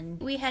 and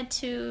we had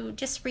to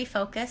just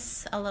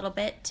refocus a little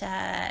bit,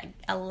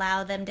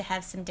 allow them to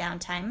have some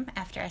downtime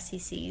after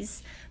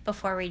SECs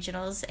before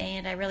regionals,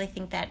 and I really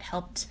think that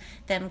helped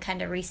them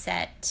kind of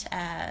reset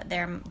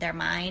their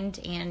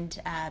mind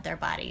and their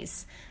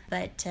bodies.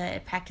 But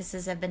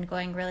practices have been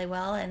going really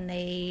well, and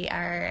they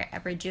are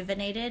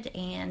rejuvenated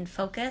and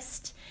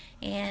focused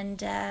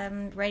and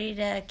ready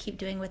to keep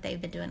doing what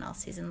they've been doing all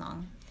season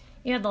long.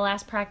 You had the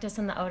last practice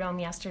in the O-Dome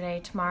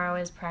yesterday. Tomorrow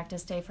is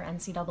practice day for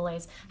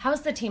NCAAs. How's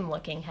the team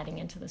looking heading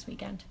into this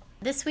weekend?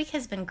 This week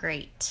has been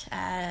great.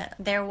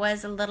 There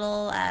was a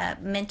little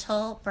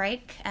mental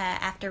break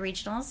after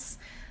regionals,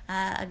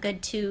 a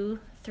good 2-3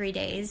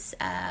 days,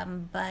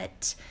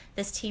 but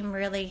this team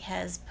really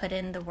has put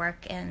in the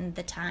work and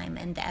the time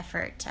and the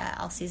effort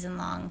all season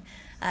long.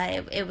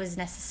 It was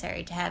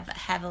necessary to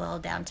have a little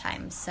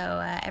downtime. So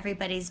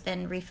everybody's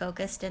been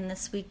refocused, and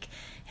this week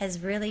has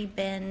really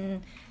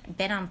been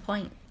on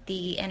point.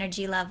 The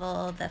energy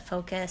level, the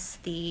focus,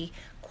 the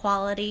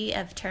quality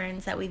of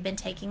turns that we've been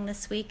taking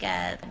this week.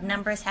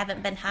 Numbers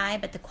haven't been high,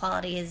 but the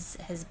quality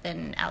has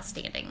been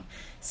outstanding.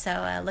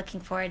 So looking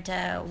forward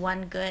to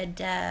one good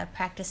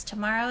practice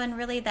tomorrow, and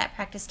really that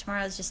practice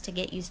tomorrow is just to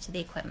get used to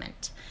the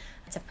equipment.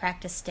 It's a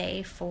practice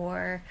day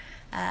for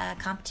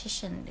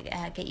competition.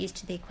 Get used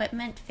to the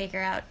equipment,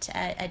 figure out,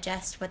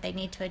 adjust what they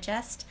need to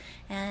adjust,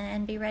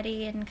 and be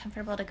ready and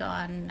comfortable to go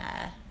on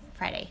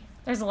Friday.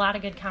 There's a lot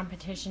of good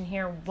competition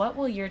here. What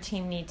will your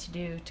team need to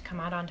do to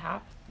come out on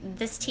top?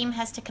 This team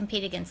has to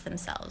compete against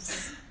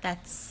themselves.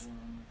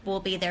 Will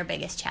be their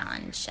biggest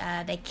challenge.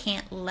 They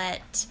can't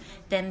let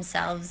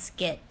themselves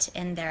get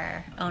in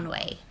their own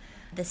way.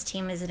 This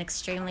team is an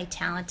extremely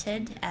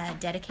talented,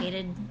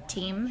 dedicated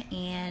team,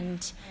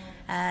 and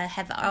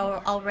have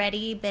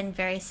already been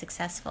very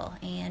successful.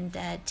 And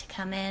to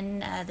come in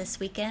this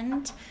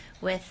weekend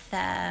with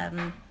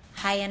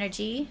high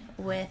energy,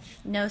 with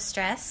no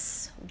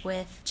stress,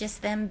 with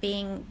just them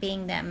being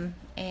them,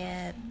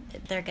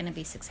 they're going to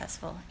be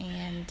successful.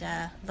 And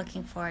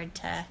looking forward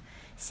to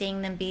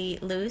seeing them be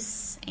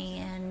loose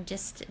and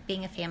just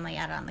being a family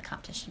out on the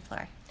competition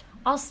floor.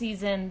 All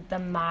season, the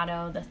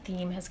motto, the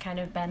theme has kind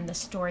of been the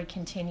story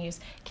continues.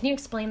 Can you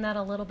explain that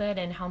a little bit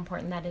and how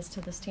important that is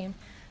to this team?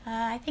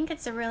 I think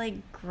it's a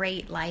really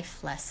great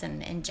life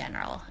lesson in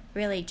general.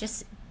 Really,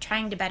 just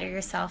trying to better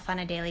yourself on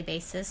a daily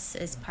basis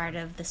is part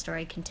of The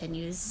Story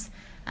Continues.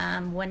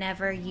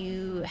 Whenever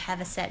you have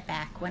a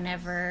setback,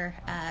 whenever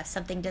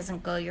something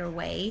doesn't go your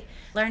way,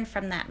 learn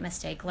from that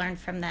mistake, learn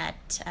from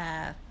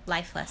that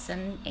life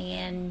lesson,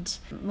 and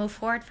move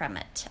forward from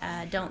it.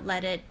 Don't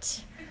let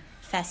it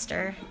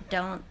fester.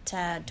 Don't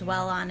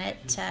dwell on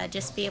it.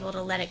 Just be able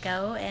to let it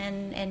go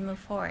and move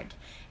forward.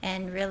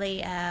 And really,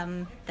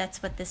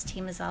 that's what this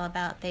team is all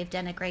about. They've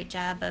done a great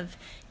job of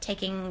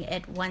taking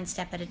it one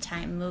step at a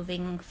time,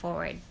 moving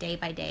forward day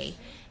by day,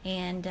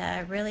 and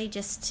really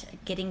just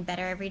getting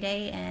better every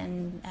day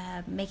and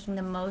making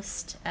the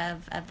most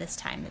of this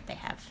time that they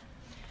have.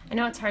 I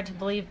know it's hard to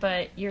believe,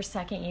 but your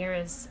second year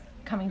is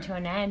coming to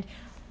an end.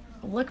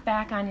 Look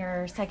back on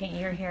your second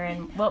year here,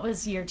 and what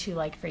was year 2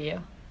 like for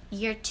you?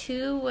 Year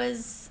 2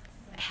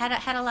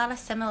 had a lot of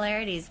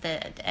similarities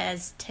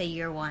as to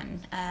year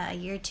 1.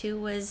 Year 2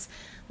 was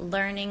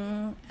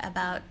learning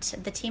about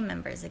the team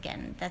members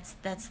again.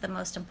 That's the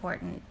most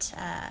important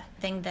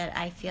thing that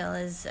I feel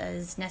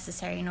is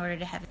necessary in order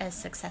to have a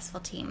successful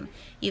team.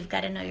 You've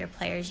got to know your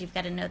players, you've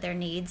got to know their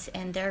needs,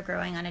 and they're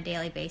growing on a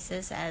daily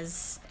basis,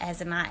 as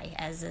am I,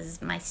 as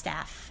is my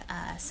staff.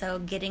 So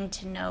getting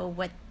to know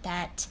what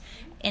that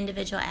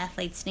individual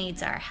athlete's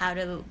needs are, how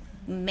to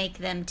make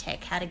them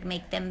tick, how to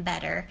make them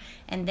better,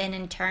 and then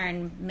in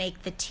turn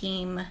make the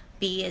team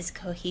be as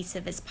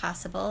cohesive as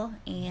possible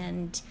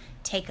and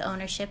take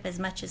ownership as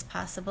much as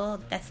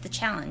possible. That's the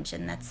challenge,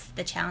 and that's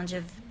the challenge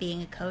of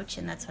being a coach,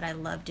 and that's what I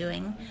love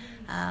doing.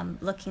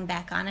 Looking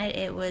back on it,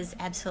 it was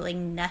absolutely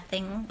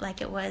nothing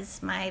like it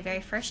was my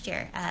very first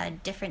year.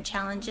 Different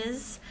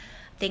challenges.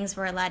 Things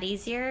were a lot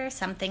easier.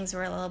 Some things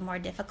were a little more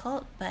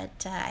difficult,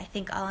 but I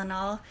think all in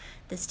all,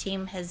 this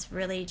team has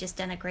really just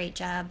done a great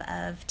job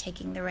of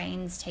taking the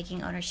reins,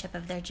 taking ownership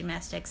of their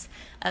gymnastics,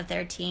 of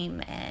their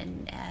team,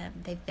 and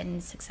they've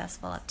been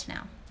successful up to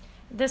now.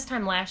 This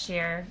time last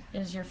year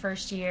is your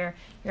first year.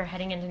 You're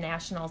heading into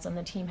nationals, and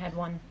the team had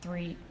won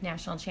 3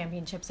 national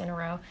championships in a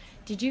row.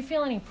 Did you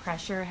feel any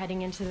pressure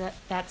heading into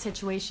that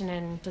situation,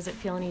 and does it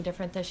feel any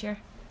different this year?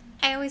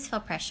 I always feel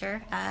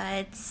pressure.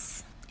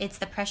 It's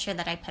the pressure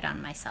that I put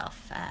on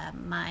myself.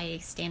 My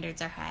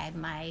standards are high.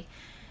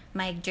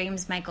 My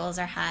dreams, my goals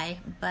are high,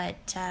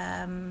 but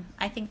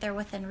I think they're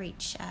within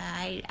reach.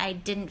 I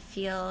didn't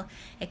feel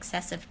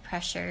excessive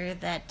pressure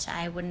that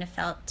I wouldn't have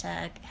felt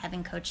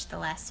having coached the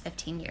last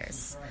 15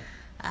 years.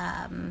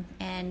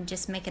 And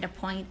just make it a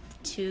point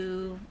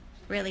to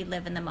really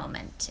live in the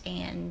moment.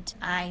 And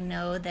I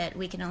know that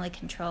we can only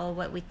control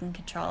what we can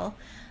control.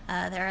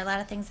 There are a lot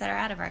of things that are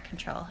out of our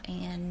control.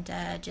 And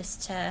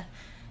just to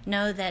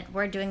know that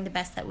we're doing the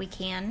best that we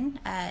can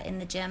in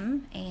the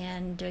gym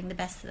and doing the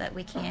best that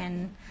we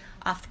can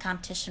off the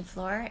competition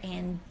floor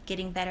and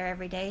getting better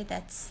every day,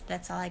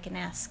 that's all I can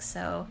ask.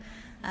 So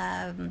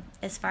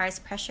as far as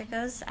pressure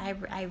goes,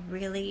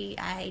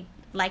 I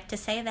like to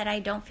say that I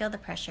don't feel the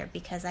pressure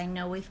because I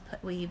know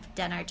we've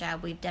done our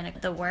job, we've done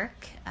the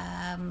work,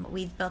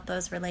 we've built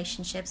those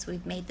relationships,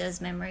 we've made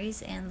those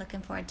memories, and looking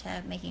forward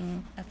to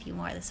making a few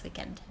more this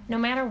weekend. No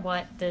matter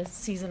what, the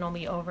season will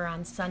be over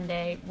on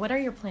Sunday. What are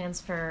your plans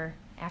for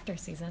after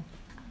season?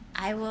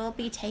 I will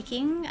be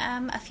taking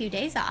a few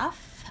days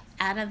off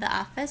out of the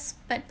office,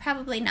 but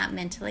probably not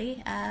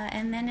mentally,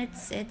 and then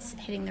it's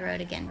hitting the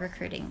road again,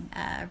 recruiting.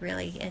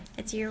 Really,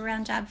 it's a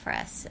year-round job for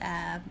us.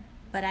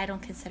 But I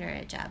don't consider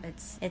it a job.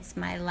 It's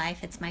my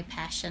life, it's my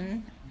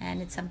passion,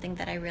 and it's something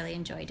that I really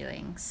enjoy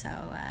doing. So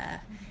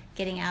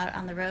getting out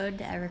on the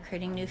road,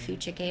 recruiting new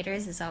future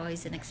Gators is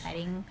always an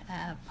exciting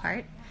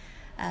part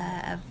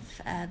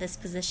of this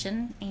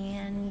position,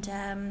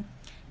 and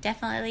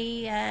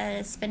definitely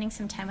spending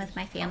some time with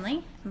my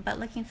family, but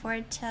looking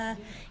forward to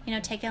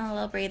taking a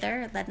little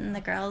breather, letting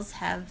the girls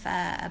have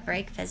a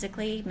break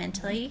physically,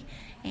 mentally,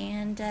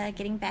 and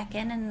getting back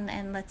in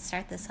and let's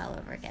start this all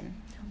over again.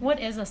 What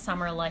is a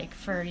summer like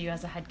for you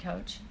as a head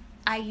coach?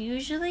 I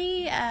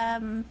usually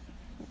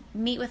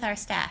meet with our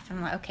staff.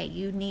 I'm like, okay,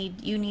 you need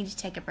to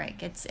take a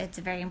break. It's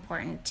very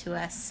important to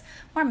us,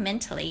 more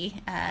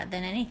mentally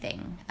than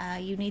anything.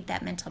 You need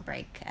that mental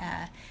break.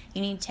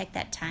 You need to take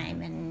that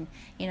time and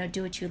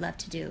do what you love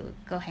to do.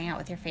 Go hang out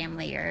with your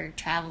family or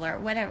travel or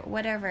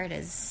whatever it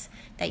is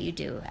that you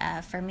do.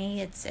 For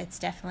me, it's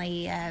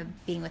definitely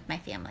being with my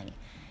family.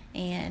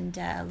 And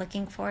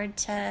looking forward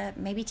to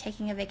maybe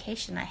taking a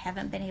vacation. I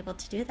haven't been able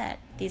to do that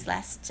these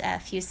last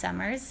few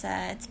summers.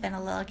 It's been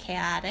a little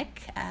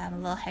chaotic, a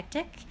little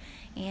hectic,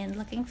 and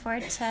looking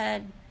forward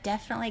to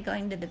definitely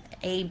going to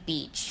a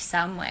beach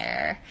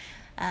somewhere,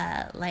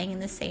 laying in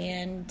the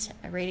sand,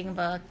 reading a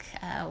book,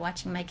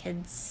 watching my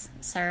kids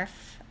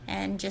surf,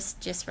 and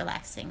just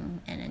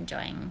relaxing and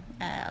enjoying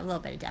a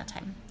little bit of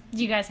downtime.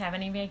 Do you guys have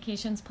any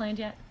vacations planned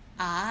yet?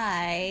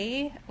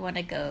 I want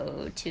to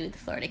go to the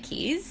Florida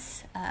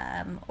Keys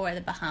or the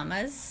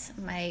Bahamas.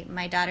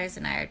 My daughters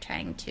and I are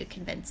trying to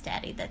convince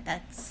Daddy that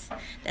that's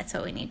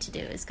what we need to do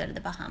is go to the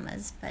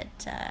Bahamas. But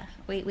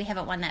we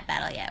haven't won that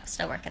battle yet. We're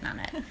still working on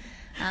it.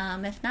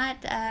 If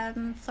not,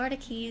 Florida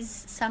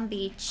Keys, some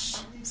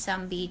beach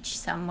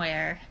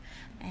somewhere.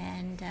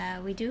 And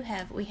we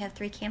have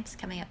 3 camps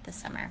coming up this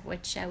summer,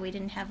 which we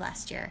didn't have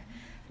last year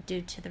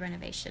due to the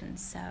renovation.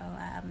 So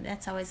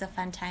that's always a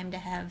fun time to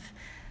have,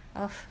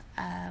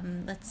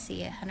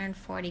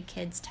 140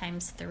 kids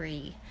times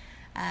 3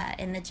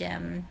 in the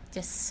gym.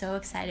 Just so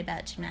excited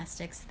about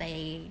gymnastics.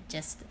 They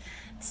just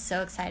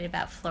so excited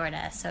about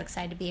Florida, so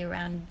excited to be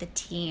around the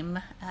team,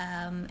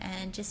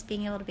 and just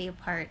being able to be a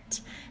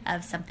part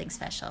of something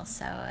special.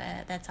 So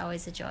that's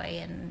always a joy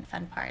and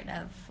fun part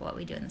of what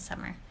we do in the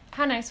summer.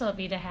 How nice will it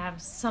be to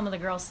have some of the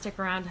girls stick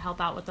around to help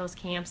out with those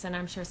camps, and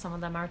I'm sure some of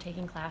them are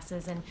taking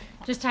classes, and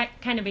just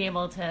kind of be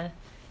able to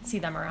see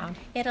them around.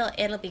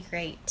 It'll be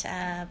great.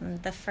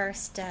 The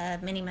first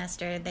mini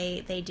master,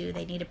 they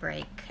need a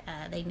break.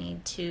 They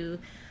need to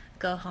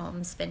go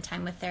home, spend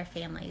time with their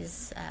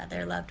families,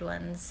 their loved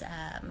ones,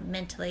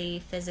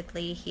 mentally,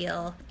 physically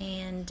heal,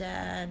 and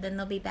then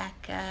they'll be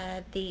back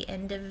at the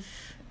end of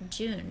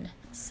June.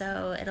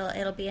 So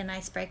it'll be a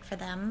nice break for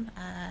them,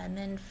 and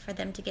then for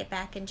them to get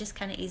back and just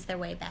kind of ease their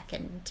way back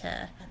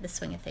into the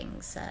swing of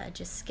things,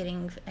 just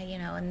getting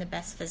in the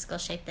best physical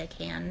shape they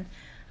can.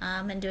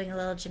 And doing a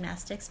little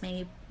gymnastics,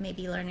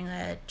 maybe learning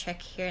a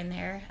trick here and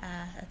there.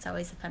 That's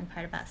always the fun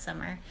part about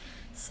summer.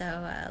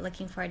 So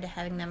looking forward to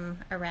having them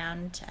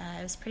around.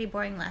 It was pretty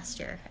boring last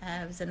year.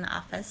 I was in the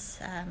office.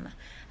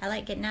 I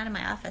like getting out of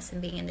my office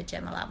and being in the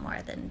gym a lot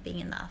more than being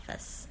in the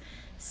office.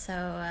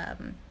 So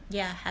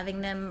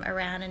having them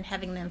around and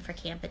having them for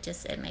camp,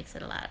 it makes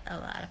it a lot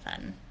of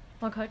fun.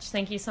 Well, Coach,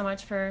 thank you so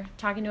much for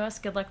talking to us.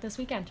 Good luck this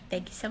weekend.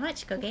 Thank you so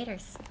much. Go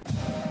Gators.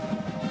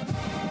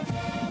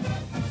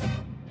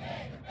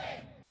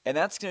 And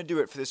that's going to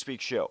do it for this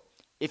week's show.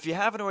 If you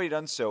haven't already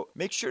done so,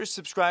 make sure to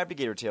subscribe to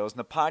Gator Tales in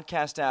the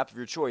podcast app of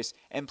your choice,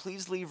 and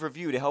please leave a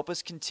review to help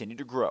us continue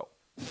to grow.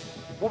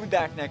 We'll be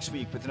back next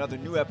week with another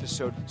new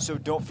episode, so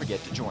don't forget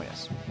to join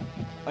us.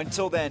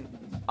 Until then,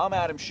 I'm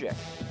Adam Schick,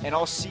 and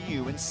I'll see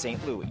you in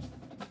St. Louis.